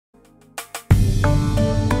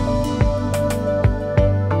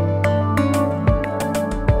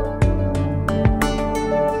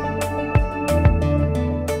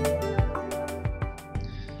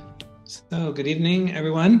good evening,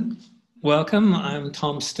 everyone. Welcome. I'm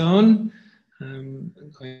Tom Stone. I'm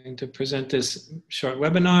going to present this short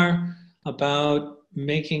webinar about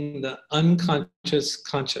making the unconscious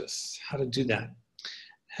conscious, how to do that.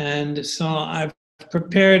 And so I've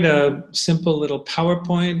prepared a simple little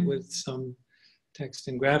PowerPoint with some text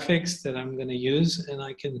and graphics that I'm going to use, and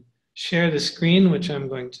I can share the screen, which I'm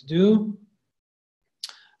going to do.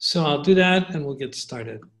 So I'll do that and we'll get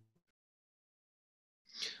started.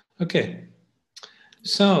 Okay,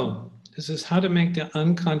 so this is how to make the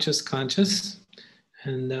unconscious conscious,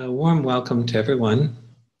 and a warm welcome to everyone.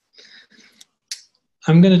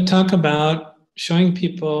 I'm going to talk about showing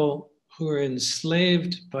people who are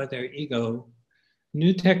enslaved by their ego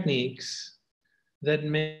new techniques that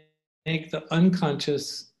make the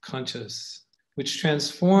unconscious conscious, which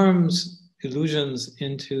transforms illusions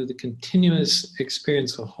into the continuous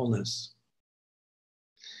experience of wholeness.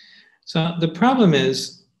 So the problem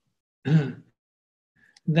is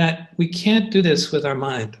that we can't do this with our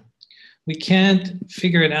mind. We can't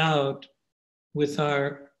figure it out with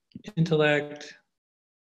our intellect.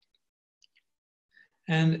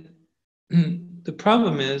 And the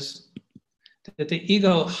problem is that the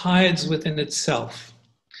ego hides within itself.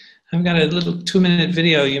 I've got a little 2-minute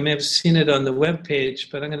video. You may have seen it on the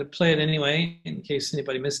webpage, but I'm going to play it anyway in case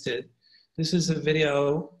anybody missed it. This is a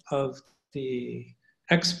video of the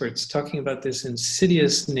experts talking about this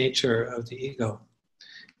insidious nature of the ego.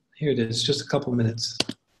 Here it is, just a couple minutes.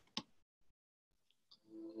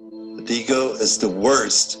 The ego is the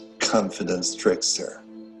worst confidence trickster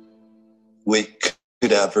we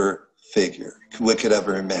could ever figure, we could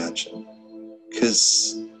ever imagine,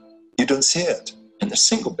 because you don't see it. And the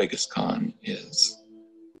single biggest con is,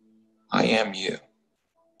 I am you.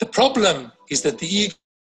 The problem is that the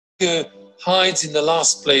ego hides in the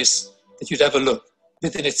last place that you'd ever look,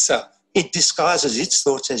 within itself. It disguises its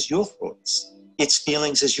thoughts as your thoughts, its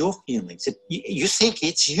feelings as your feelings. You think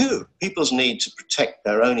it's you. People's need to protect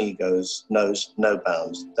their own egos knows no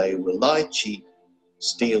bounds. They will lie, cheat,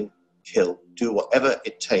 steal, kill, do whatever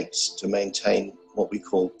it takes to maintain what we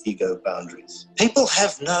call ego boundaries. People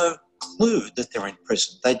have no clue that they're in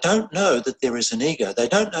prison. They don't know that there is an ego. They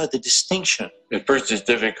don't know the distinction. At first, it's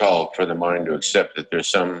difficult for the mind to accept that there's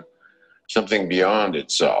something beyond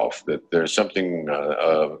itself, that there's something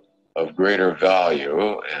of greater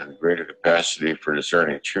value and greater capacity for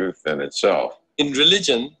discerning truth than itself. In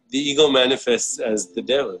religion, the ego manifests as the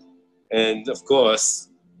devil. And of course,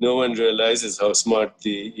 no one realizes how smart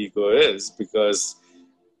the ego is because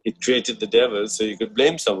it created the devil so you could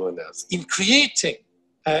blame someone else. In creating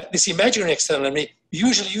this imaginary external enemy, we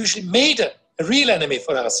usually made a real enemy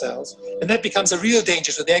for ourselves. And that becomes a real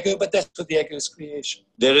danger to the ego, but that's what the ego's creation.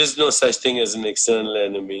 There is no such thing as an external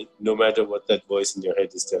enemy, no matter what that voice in your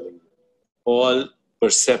head is telling you. All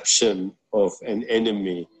perception of an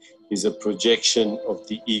enemy is a projection of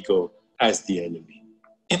the ego as the enemy.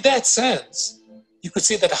 In that sense, you could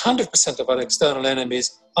say that 100% of our external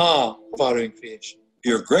enemies are of our own creation.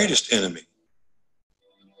 Your greatest enemy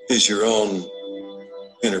is your own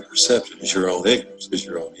inner perception, is your own ignorance, is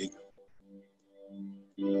your own ego.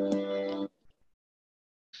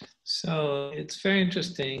 So it's very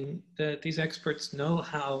interesting that these experts know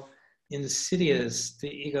how insidious the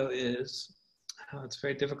ego is, how it's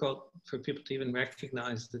very difficult for people to even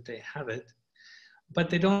recognize that they have it,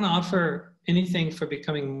 but they don't offer anything for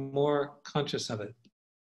becoming more conscious of it.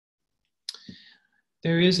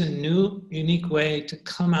 There is a new, unique way to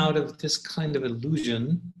come out of this kind of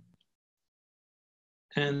illusion,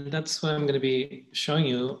 and that's what I'm going to be showing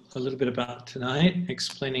you a little bit about tonight,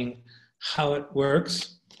 explaining how it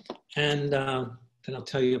works, and then I'll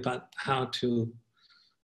tell you about how to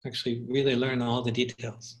actually really learn all the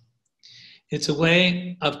details. It's a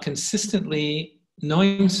way of consistently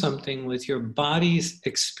knowing something with your body's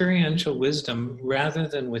experiential wisdom rather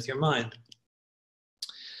than with your mind.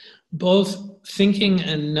 Both thinking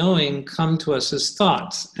and knowing come to us as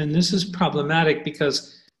thoughts, and this is problematic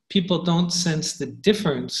because people don't sense the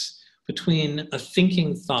difference between a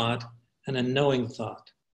thinking thought and a knowing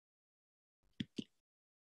thought.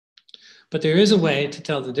 But there is a way to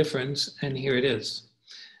tell the difference, and here it is.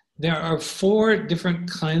 There are 4 different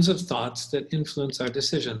kinds of thoughts that influence our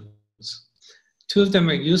decisions. 2 of them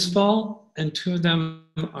are useful, and 2 of them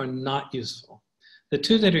are not useful. The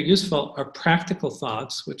 2 that are useful are practical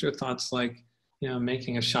thoughts, which are thoughts like,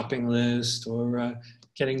 making a shopping list or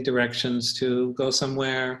getting directions to go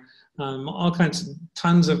somewhere. All kinds,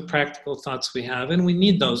 tons of practical thoughts we have, and we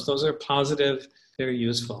need those. Those are positive, they're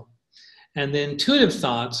useful. And the intuitive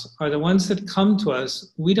thoughts are the ones that come to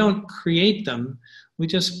us. We don't create them, we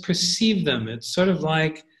just perceive them. It's sort of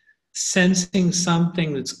like sensing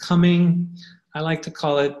something that's coming. I like to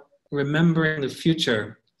call it remembering the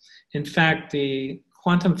future. In fact, the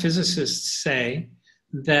quantum physicists say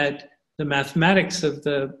that the mathematics of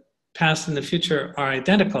the past and the future are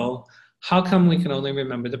identical. How come we can only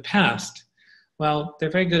remember the past? Well, they're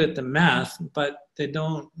very good at the math, but they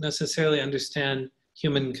don't necessarily understand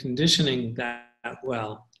human conditioning that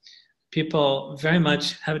well. People very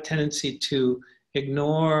much have a tendency to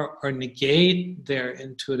ignore or negate their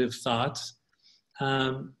intuitive thoughts.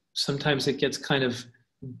 Sometimes it gets kind of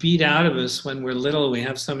beat out of us when we're little. We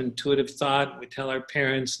have some intuitive thought. We tell our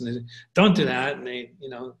parents, and they don't do that, and they,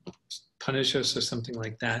 punish us or something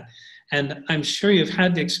like that. And I'm sure you've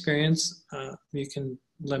had the experience. You can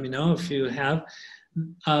let me know if you have,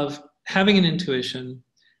 of having an intuition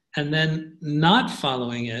and then not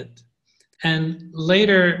following it, and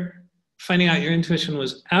later finding out your intuition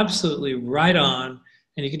was absolutely right on,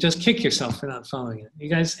 and you could just kick yourself for not following it. You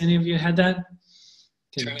guys, any of you had that?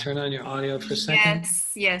 Can you turn on your audio for a second?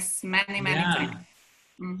 Yes, many times.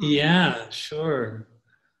 Mm-hmm. Yeah, sure.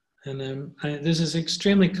 And this is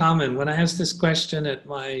extremely common. When I ask this question at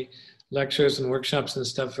my lectures and workshops and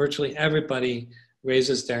stuff, virtually everybody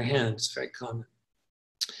raises their hand. It's very common.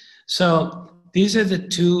 So these are the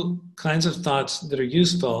two kinds of thoughts that are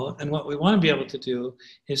useful. And what we want to be able to do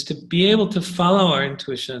is to be able to follow our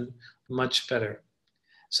intuition much better.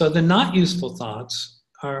 So the not useful thoughts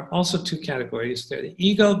are also two categories. They're the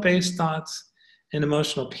ego-based thoughts and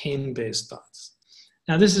emotional pain-based thoughts.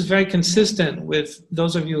 Now, this is very consistent with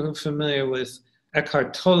those of you who are familiar with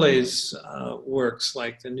Eckhart Tolle's works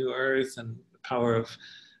like The New Earth and The Power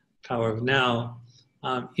of Now.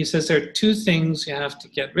 He says there are two things you have to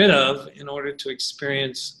get rid of in order to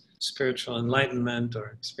experience spiritual enlightenment or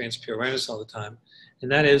experience pure awareness all the time.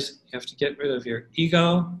 And that is, you have to get rid of your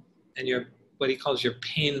ego and your what he calls your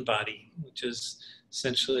pain body, which is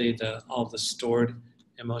essentially all the stored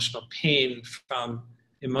emotional pain from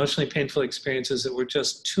emotionally painful experiences that were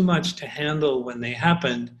just too much to handle when they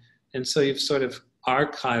happened. And so you've sort of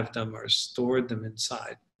archived them or stored them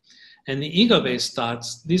inside. And the ego-based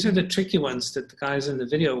thoughts, these are the tricky ones that the guys in the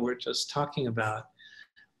video were just talking about.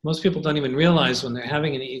 Most people don't even realize when they're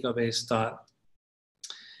having an ego-based thought.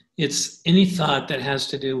 It's any thought that has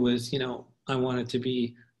to do with, I want it to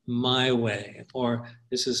be my way, or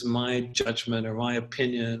this is my judgment or my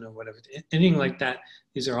opinion or whatever. Anything like that,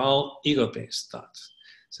 these are all ego-based thoughts.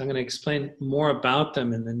 So I'm going to explain more about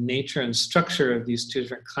them and the nature and structure of these two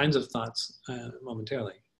different kinds of thoughts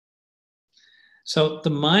momentarily. So the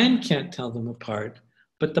mind can't tell them apart,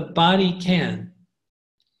 but the body can.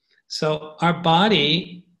 So our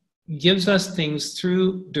body gives us things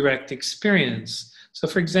through direct experience. So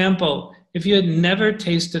for example, if you had never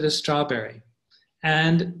tasted a strawberry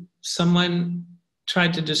and someone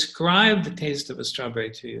tried to describe the taste of a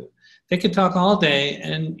strawberry to you, they could talk all day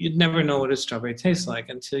and you'd never know what a strawberry tastes like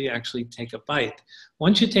until you actually take a bite.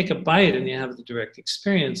 Once you take a bite and you have the direct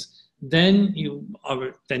experience, then you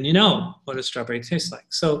know what a strawberry tastes like.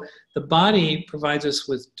 So the body provides us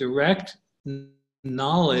with direct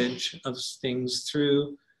knowledge of things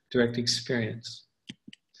through direct experience.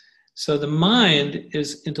 So the mind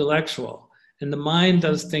is intellectual, and the mind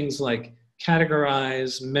does things like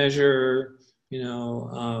categorize, measure,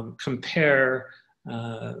 compare,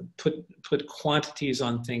 put quantities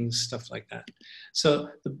on things, stuff like that. So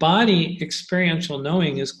the body experiential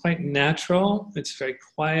knowing is quite natural. It's very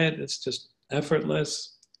quiet. It's just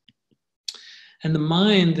effortless. And the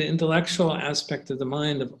mind, the intellectual aspect of the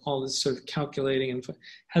mind of all this sort of calculating,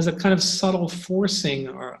 has a kind of subtle forcing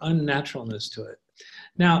or unnaturalness to it.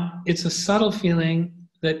 Now, it's a subtle feeling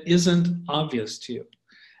that isn't obvious to you.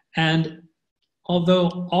 And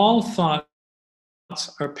although all thoughts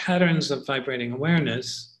are patterns of vibrating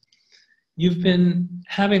awareness, you've been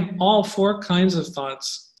having all four kinds of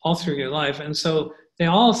thoughts all through your life, and so they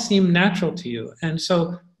all seem natural to you. And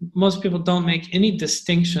so most people don't make any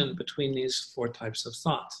distinction between these four types of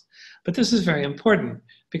thoughts. But this is very important,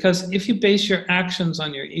 because if you base your actions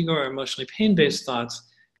on your ego or emotionally pain-based thoughts,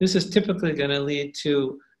 this is typically going to lead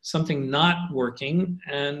to something not working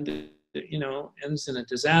and, ends in a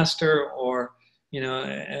disaster, or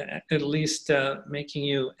at least making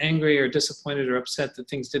you angry or disappointed or upset that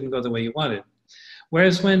things didn't go the way you wanted.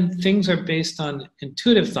 Whereas when things are based on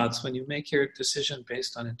intuitive thoughts, when you make your decision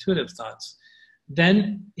based on intuitive thoughts,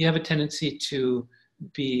 then you have a tendency to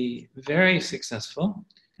be very successful.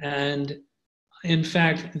 And in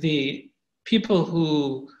fact, the people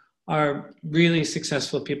who are really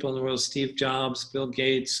successful people in the world, Steve Jobs, Bill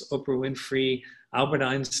Gates, Oprah Winfrey, Albert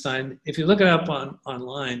Einstein, if you look it up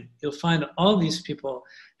online, you'll find all these people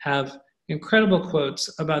have incredible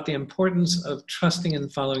quotes about the importance of trusting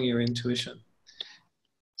and following your intuition.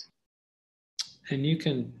 And you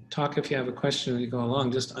can talk if you have a question as you go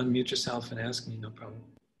along. Just unmute yourself and ask me, no problem.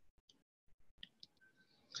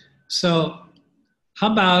 So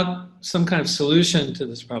how about some kind of solution to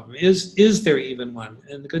this problem? Is there even one?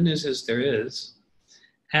 And the good news is there is.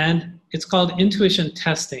 And it's called intuition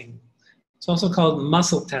testing. It's also called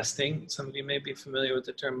muscle testing. Some of you may be familiar with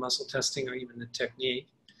the term muscle testing or even the technique.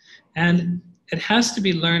 And it has to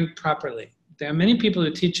be learned properly. There are many people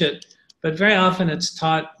who teach it, but very often it's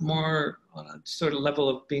taught more on a sort of level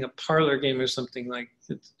of being a parlor game or something. Like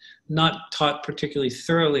it's not taught particularly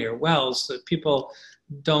thoroughly or well, so that people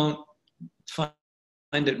don't find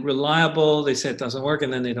it reliable. They say it doesn't work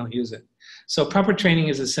and then they don't use it. So proper training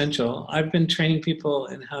is essential. I've been training people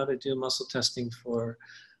in how to do muscle testing for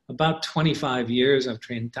about 25 years. I've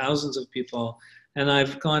trained thousands of people, and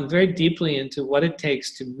I've gone very deeply into what it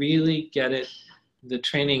takes to really get it, the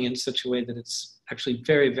training in such a way that it's actually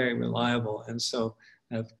very, very reliable. And so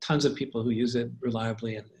I have tons of people who use it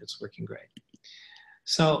reliably, and it's working great.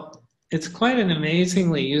 So it's quite an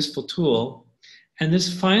amazingly useful tool. And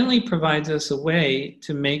this finally provides us a way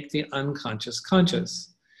to make the unconscious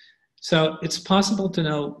conscious. So it's possible to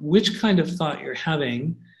know which kind of thought you're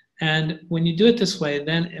having. And when you do it this way,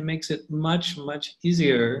 then it makes it much, much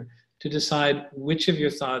easier to decide which of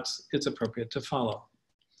your thoughts is appropriate to follow.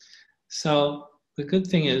 So the good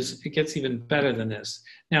thing is it gets even better than this.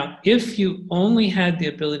 Now, if you only had the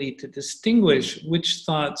ability to distinguish which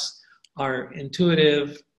thoughts are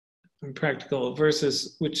intuitive and practical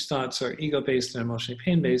versus which thoughts are ego-based and emotionally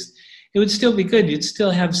pain-based, it would still be good. You'd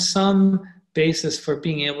still have some basis for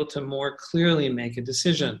being able to more clearly make a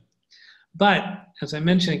decision. But as I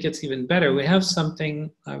mentioned, it gets even better. We have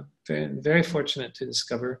something very, very fortunate to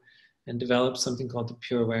discover and develop, something called the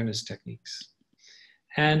pure awareness techniques.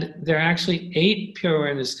 And there are actually 8 pure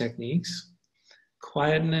awareness techniques: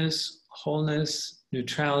 quietness, wholeness,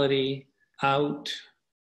 neutrality, out,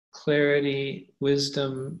 clarity,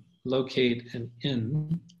 wisdom, locate, and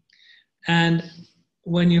in. And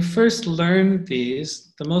when you first learn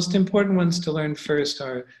these, the most important ones to learn first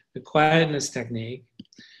are the quietness technique,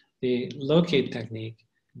 the locate technique,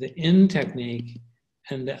 the in technique,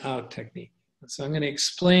 and the out technique. So I'm going to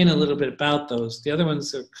explain a little bit about those. The other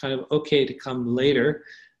ones are kind of okay to come later,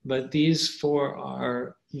 but these 4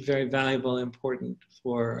 are very valuable and important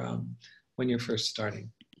for when you're first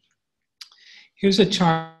starting. Here's a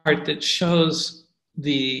chart that shows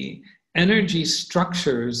the energy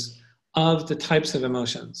structures of the types of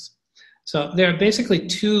emotions. So there are basically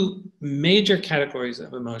 2 major categories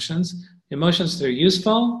of emotions: emotions that are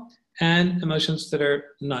useful and emotions that are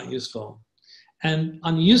not useful. And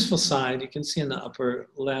on the useful side, you can see in the upper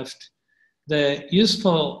left, the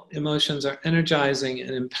useful emotions are energizing and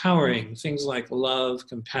empowering. Things like love,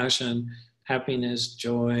 compassion, happiness,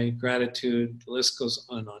 joy, gratitude, the list goes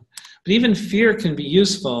on and on. But even fear can be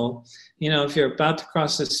useful. You know, if you're about to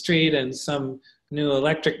cross the street and some new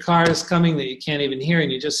electric car is coming that you can't even hear,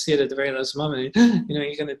 and you just see it at the very last moment, you know,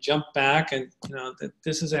 you're going to jump back, and you know that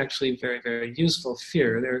this is actually very, very useful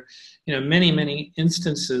fear. There are, you know, many, many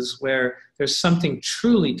instances where there's something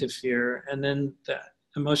truly to fear, and then the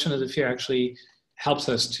emotion of the fear actually helps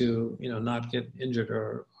us to, you know, not get injured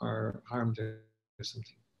or harmed or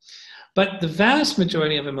something. But the vast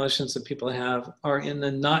majority of emotions that people have are in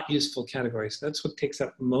the not useful categories. That's what takes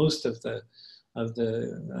up most of the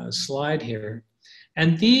slide here.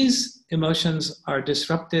 And these emotions are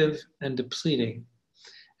disruptive and depleting.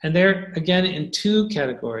 And they're, again, in 2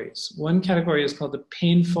 categories. One category is called the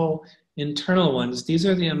painful internal ones. These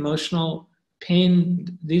are the emotional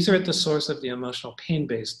pain, these are at the source of the emotional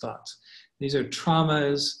pain-based thoughts. These are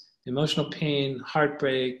traumas, emotional pain,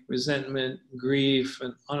 heartbreak, resentment, grief,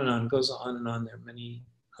 and on, goes on and on. There are many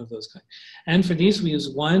of those kinds. And for these, we use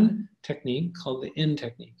one technique called the in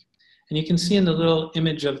technique. And you can see in the little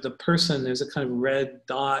image of the person, there's a kind of red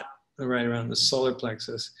dot right around the solar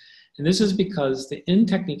plexus. And this is because the in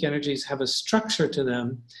technique energies have a structure to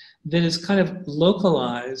them that is kind of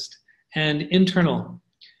localized and internal.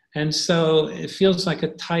 And so it feels like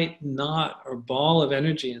a tight knot or ball of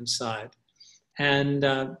energy inside. And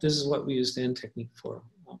this is what we use the in technique for.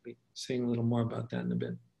 I'll be saying a little more about that in a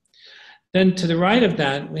bit. Then to the right of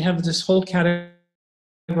that, we have this whole category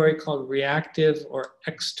called reactive or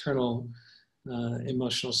external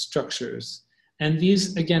emotional structures. And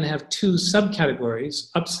these, again, have 2 subcategories,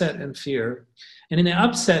 upset and fear. And in the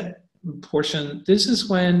upset portion, this is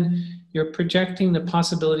when you're projecting the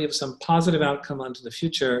possibility of some positive outcome onto the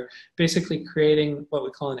future, basically creating what we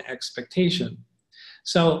call an expectation.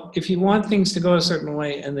 So if you want things to go a certain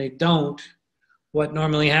way and they don't, What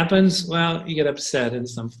normally happens? Well, you get upset in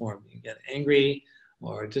some form. You get angry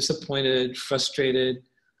or disappointed, frustrated,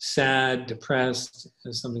 sad, depressed,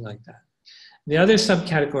 or something like that. The other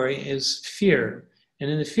subcategory is fear. And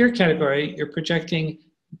in the fear category, you're projecting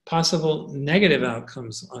possible negative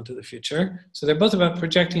outcomes onto the future. So they're both about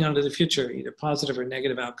projecting onto the future, either positive or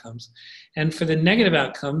negative outcomes. And for the negative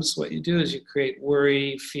outcomes, what you do is you create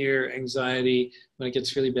worry, fear, anxiety. When it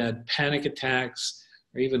gets really bad, panic attacks,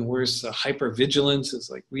 or even worse, hypervigilance is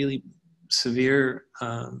like really severe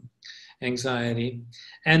anxiety.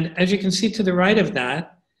 And as you can see to the right of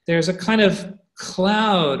that, there's a kind of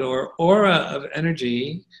cloud or aura of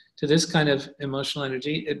energy to this kind of emotional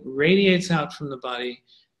energy. It radiates out from the body,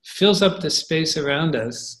 fills up the space around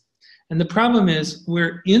us. And the problem is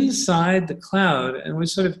we're inside the cloud and we're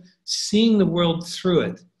sort of seeing the world through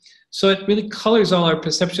it. So it really colors all our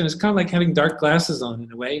perception. It's kind of like having dark glasses on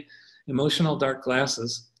in a way, emotional dark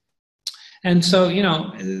glasses. And so, you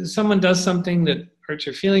know, someone does something that hurts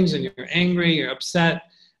your feelings and you're angry, you're upset.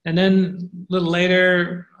 And then a little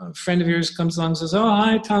later, a friend of yours comes along and says, oh,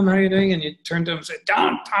 hi, Tom, how are you doing? And you turn to him and say,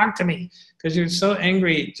 don't talk to me, because you're so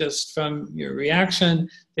angry just from your reaction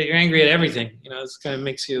that you're angry at everything. You know, it kind of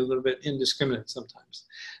makes you a little bit indiscriminate sometimes.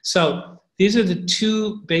 So these are the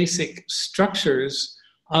two basic structures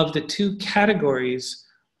of the two categories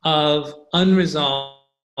of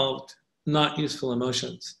unresolved, not useful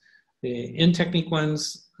emotions. The in-technique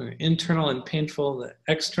ones are internal and painful. The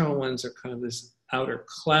external ones are kind of this outer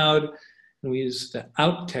cloud, and we use the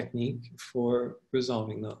out technique for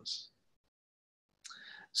resolving those.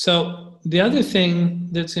 So the other thing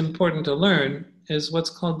that's important to learn is what's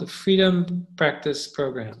called the Freedom Practice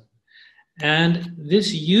Program. And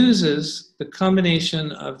this uses the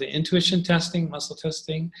combination of the intuition testing, muscle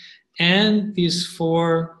testing, and these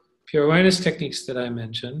 4 pure awareness techniques that I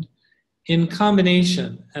mentioned in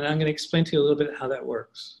combination. And I'm going to explain to you a little bit how that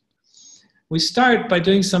works. We start by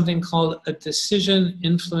doing something called a decision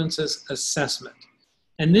influences assessment.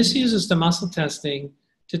 And this uses the muscle testing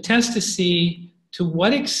to test to see to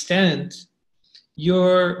what extent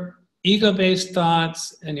your ego-based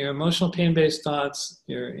thoughts and your emotional pain-based thoughts,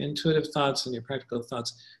 your intuitive thoughts and your practical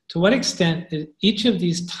thoughts, to what extent is each of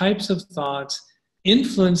these types of thoughts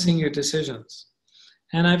influencing your decisions.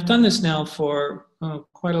 And I've done this now for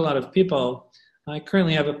quite a lot of people. I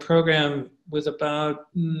currently have a program with about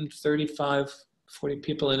 35, 40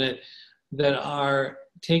 people in it that are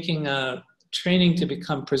taking a training to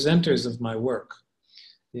become presenters of my work.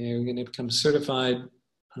 They're going to become certified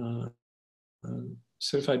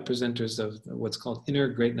presenters of what's called Inner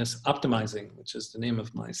Greatness Optimizing, which is the name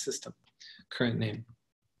of my system, current name.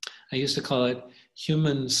 I used to call it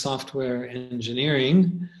Human Software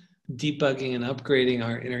Engineering, debugging and upgrading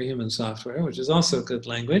our inner human software, which is also good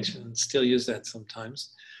language and still use that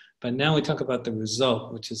sometimes. But now we talk about the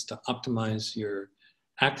result, which is to optimize your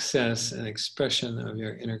access and expression of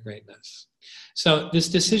your inner greatness. So this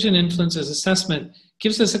decision influences assessment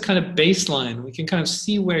gives us a kind of baseline. We can kind of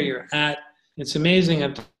see where you're at. It's amazing.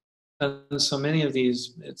 I've done so many of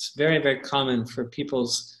these. It's very, very common for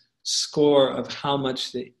people's score of how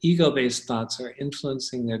much the ego-based thoughts are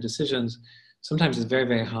influencing their decisions. Sometimes it's very,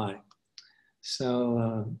 very high.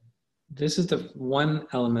 So this is the one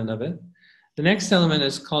element of it. The next element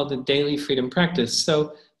is called the daily freedom practice.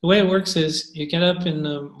 So the way it works is you get up in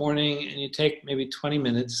the morning and you take maybe 20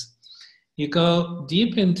 minutes. You go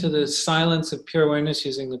deep into the silence of pure awareness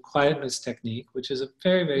using the quietness technique, which is a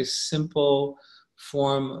very, very simple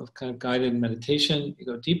form of kind of guided meditation. You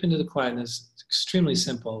go deep into the quietness. It's extremely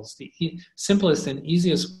simple. It's the simplest and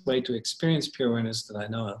easiest way to experience pure awareness that I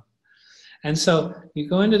know of. And so you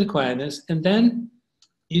go into the quietness and then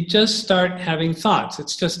you just start having thoughts.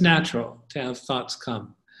 It's just natural to have thoughts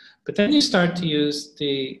come. But then you start to use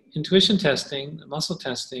the intuition testing, the muscle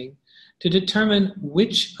testing, to determine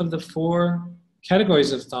which of the 4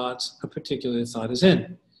 categories of thoughts a particular thought is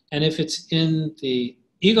in. And if it's in the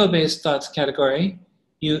ego-based thoughts category,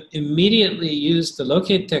 you immediately use the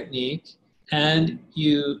locate technique, and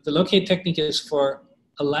the locate technique is for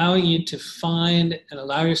allowing you to find and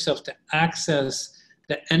allow yourself to access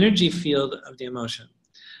the energy field of the emotion.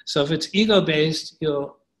 So if it's ego-based,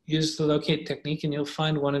 you'll use the locate technique and you'll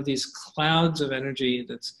find one of these clouds of energy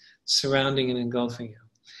that's surrounding and engulfing you.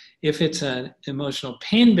 If it's an emotional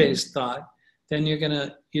pain-based thought, then you're going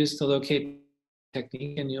to use the locate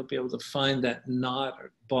technique and you'll be able to find that knot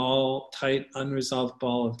or ball, tight, unresolved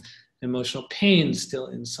ball of emotional pain still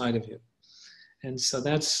inside of you. And so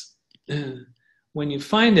that's, when you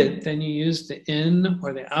find it, then you use the in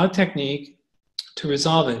or the out technique to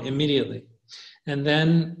resolve it immediately. And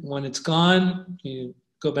then when it's gone, you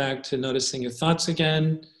go back to noticing your thoughts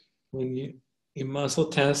again. When you muscle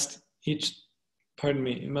test each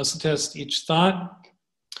thought.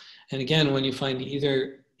 And again, when you find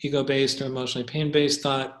either ego-based or emotionally pain-based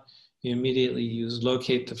thought, you immediately use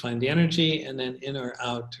locate to find the energy, and then in or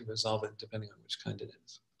out to resolve it, depending on which kind it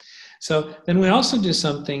is. So then we also do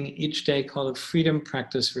something each day called a freedom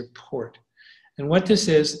practice report. And what this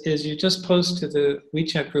is you just post to the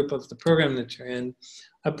WeChat group of the program that you're in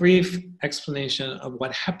a brief explanation of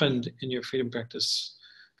what happened in your freedom practice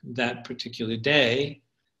that particular day.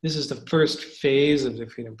 This is the first phase of the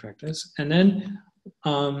freedom practice. And then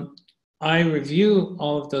I review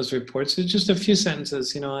all of those reports. It's just a few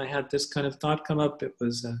sentences. You know, I had this kind of thought come up. It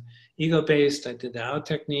was ego-based. I did the out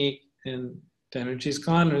technique, and the energy's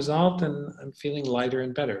gone, resolved, and I'm feeling lighter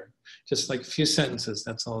and better. Just like a few sentences,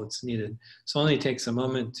 that's all it's needed. So it only takes a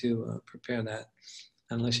moment to prepare that.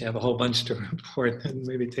 Unless you have a whole bunch to report, then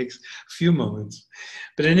maybe it takes a few moments.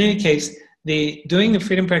 But in any case, doing the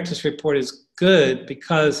freedom practice report is good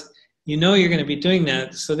because you know you're going to be doing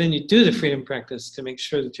that. So then you do the freedom practice to make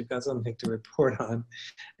sure that you've got something to report on.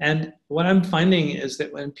 And what I'm finding is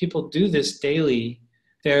that when people do this daily,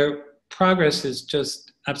 their progress is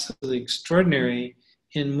just absolutely extraordinary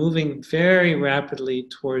in moving very rapidly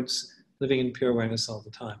towards living in pure awareness all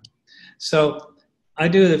the time. So I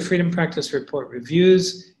do the freedom practice report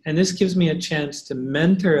reviews, and this gives me a chance to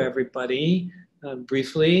mentor everybody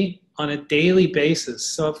briefly on a daily basis.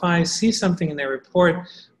 So if I see something in their report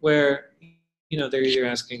where, you know, they're either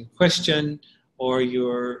asking a question or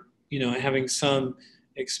you're, you know, having some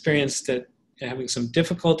experience that you're having some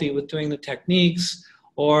difficulty with doing the techniques,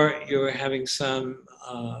 or you're having some,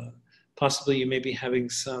 possibly you may be having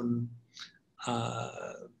some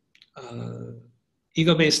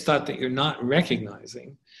ego-based thought that you're not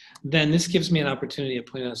recognizing, then this gives me an opportunity to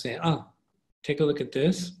point out and say, oh, take a look at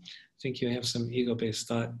this. I think you have some ego-based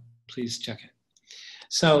thought. Please check it.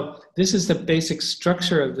 So this is the basic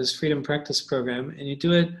structure of this freedom practice program, and you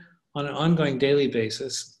do it on an ongoing daily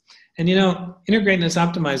basis. And you know, integrateness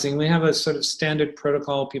optimizing, we have a sort of standard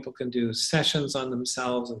protocol. People can do sessions on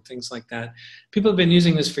themselves and things like that. People have been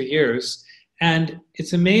using this for years, and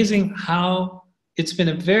it's amazing how it's been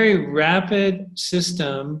a very rapid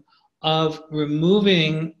system of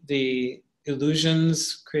removing the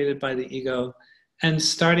illusions created by the ego and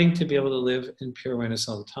starting to be able to live in pure awareness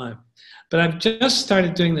all the time. But I've just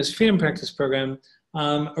started doing this freedom practice program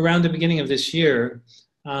around the beginning of this year,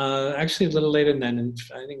 actually a little later than that,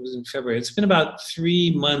 I think it was in February. It's been about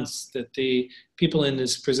 3 months that the people in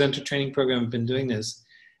this presenter training program have been doing this.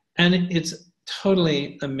 And it's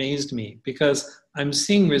totally amazed me because I'm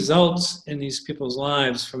seeing results in these people's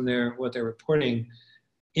lives from what they're reporting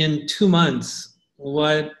in 2 months,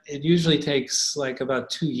 what it usually takes like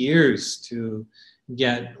about 2 years to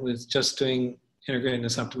get with just doing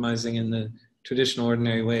integrateness optimizing in the traditional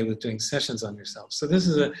ordinary way with doing sessions on yourself. So this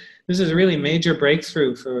is a really major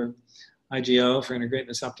breakthrough for IGO, for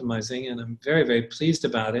integrateness optimizing, and I'm very, very pleased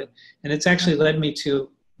about it. And it's actually led me to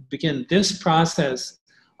begin this process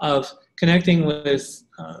of connecting with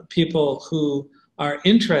people who are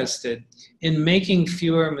interested in making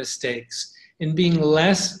fewer mistakes, in being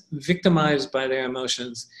less victimized by their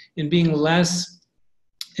emotions, in being less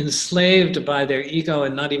enslaved by their ego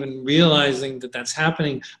and not even realizing that that's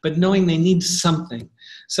happening, but knowing they need something.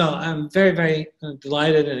 So I'm very, very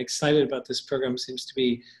delighted and excited about this program. It seems to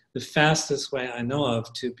be the fastest way I know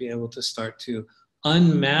of to be able to start to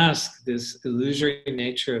unmask this illusory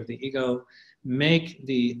nature of the ego, make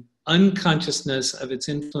the unconsciousness of its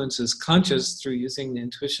influences conscious through using the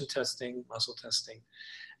intuition testing, muscle testing,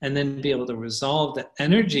 and then be able to resolve the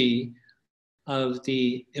energy of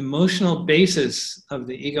the emotional basis of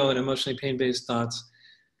the ego and emotionally pain-based thoughts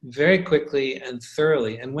very quickly and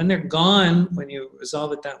thoroughly. And when they're gone, when you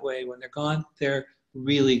resolve it that way, when they're gone, they're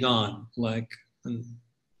really gone, like,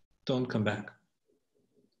 don't come back.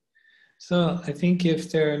 So I think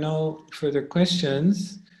if there are no further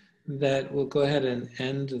questions, that we'll go ahead and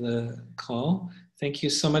end the call. Thank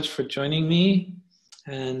you so much for joining me,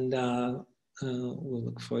 and we'll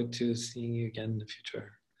look forward to seeing you again in the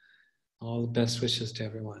future. All the best wishes to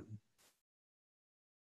everyone.